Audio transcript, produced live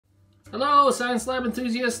Hello, Science Lab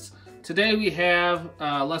enthusiasts. Today we have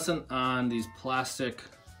a lesson on these plastic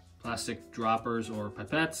droppers or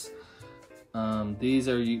pipettes. These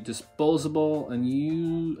are disposable,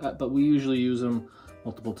 but we usually use them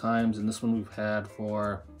multiple times, and this one we've had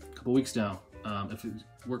for a couple weeks now. If you're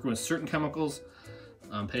working with certain chemicals,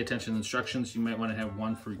 pay attention to the instructions. You might want to have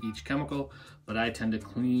one for each chemical, but I tend to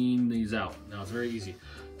clean these out. Now it's very easy.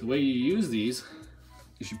 The way you use these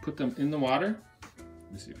is you put them in the water.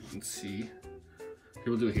 Let me see if you can see. Here,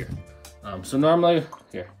 we'll do it here. So normally,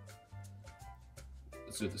 here,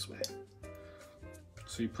 let's do it this way.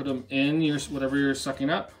 So you put them in whatever you're sucking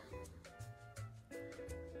up,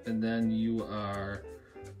 and then you are,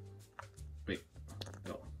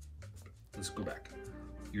 let's go back.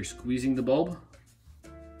 You're squeezing the bulb,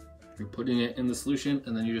 you're putting it in the solution,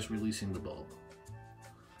 and then you're just releasing the bulb.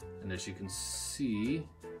 And as you can see,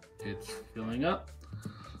 it's filling up.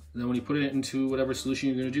 And then when you put it into whatever solution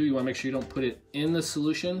you're going to do, you want to make sure you don't put it in the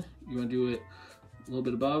solution. You want to do it a little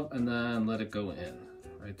bit above and then let it go in.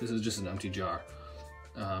 Right? This is just an empty jar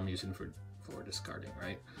I'm using for discarding.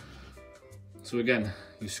 Right? So again,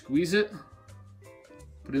 you squeeze it,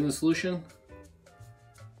 put it in the solution,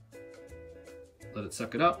 let it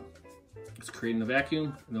suck it up. It's creating a vacuum,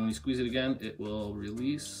 and then when you squeeze it again, it will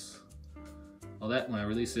release all that. When I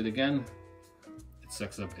release it again,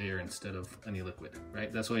 sucks up air instead of any liquid,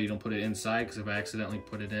 right? That's why you don't put it inside, because if I accidentally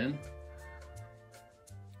put it in,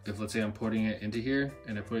 if let's say I'm putting it into here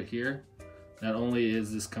and I put it here, not only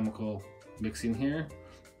is this chemical mixing here,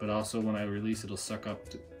 but also when I release, it'll suck up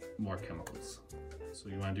more chemicals. So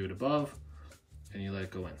you want to do it above and you let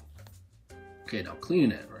it go in. Okay, now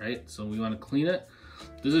clean it, right? So we want to clean it.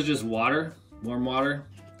 This is just water, warm water.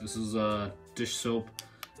 This is dish soap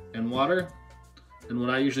and water. And what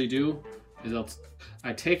I usually do is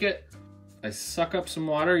I take it, I suck up some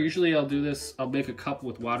water. Usually I'll do this, I'll make a cup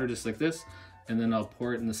with water just like this, and then I'll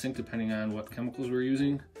pour it in the sink depending on what chemicals we're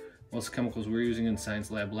using. Most chemicals we're using in Science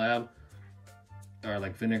Lab are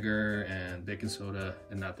like vinegar and baking soda,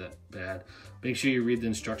 and not that bad. Make sure you read the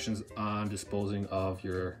instructions on disposing of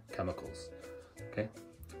your chemicals. Okay,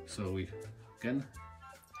 so again.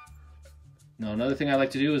 Now another thing I like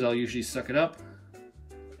to do is I'll usually suck it up.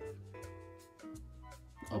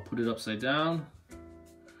 I'll put it upside down,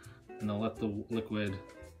 and I'll let the liquid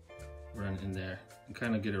run in there and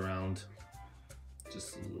kind of get around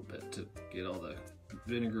just a little bit to get all the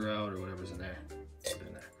vinegar out or whatever's in there. Put it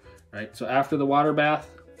in there. Right, so after the water bath,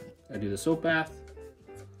 I do the soap bath.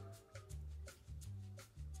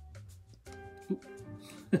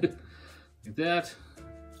 Like that.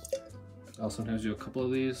 I'll sometimes do a couple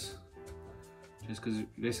of these, just because you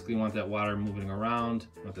basically want that water moving around,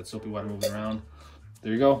 want that soapy water moving around.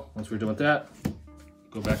 There you go. Once we're done with that,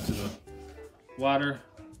 go back to the water.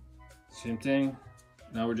 Same thing.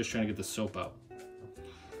 Now we're just trying to get the soap out.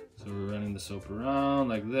 So we're running the soap around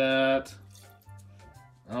like that.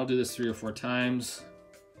 I'll do this 3 or 4 times.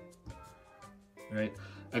 All right.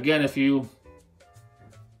 Again,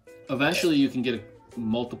 eventually you can get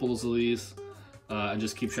multiples of these and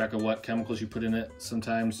just keep track of what chemicals you put in it.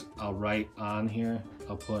 Sometimes I'll write on here.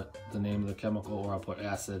 I'll put the name of the chemical, or I'll put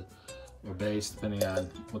acid or base, depending on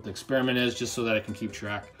what the experiment is, just so that I can keep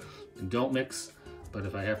track and don't mix. But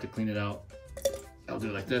if I have to clean it out, I'll do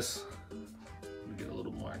it like this. Let me get a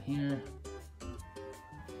little more in here.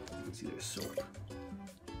 You can see there's soap.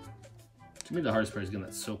 To me, the hardest part is getting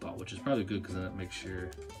that soap out, which is probably good because then it makes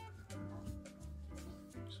sure.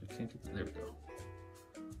 So I can't get, there we go.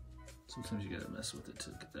 Sometimes you gotta mess with it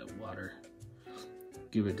to get that water,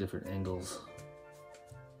 give it different angles.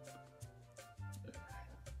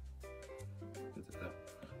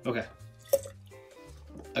 Okay.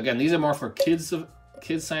 Again, these are more for kids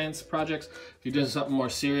science projects. If you're doing something more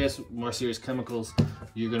serious chemicals,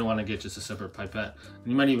 you're gonna want to get just a separate pipette.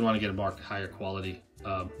 And you might even want to get a more higher quality,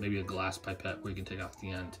 maybe a glass pipette where you can take off the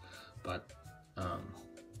end. But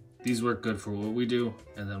these work good for what we do,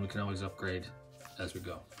 and then we can always upgrade as we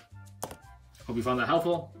go. Hope you found that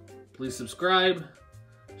helpful. Please subscribe,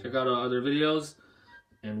 check out our other videos,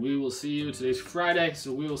 and we will see you. Today's Friday,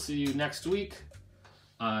 so we will see you next week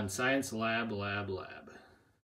on Science Lab.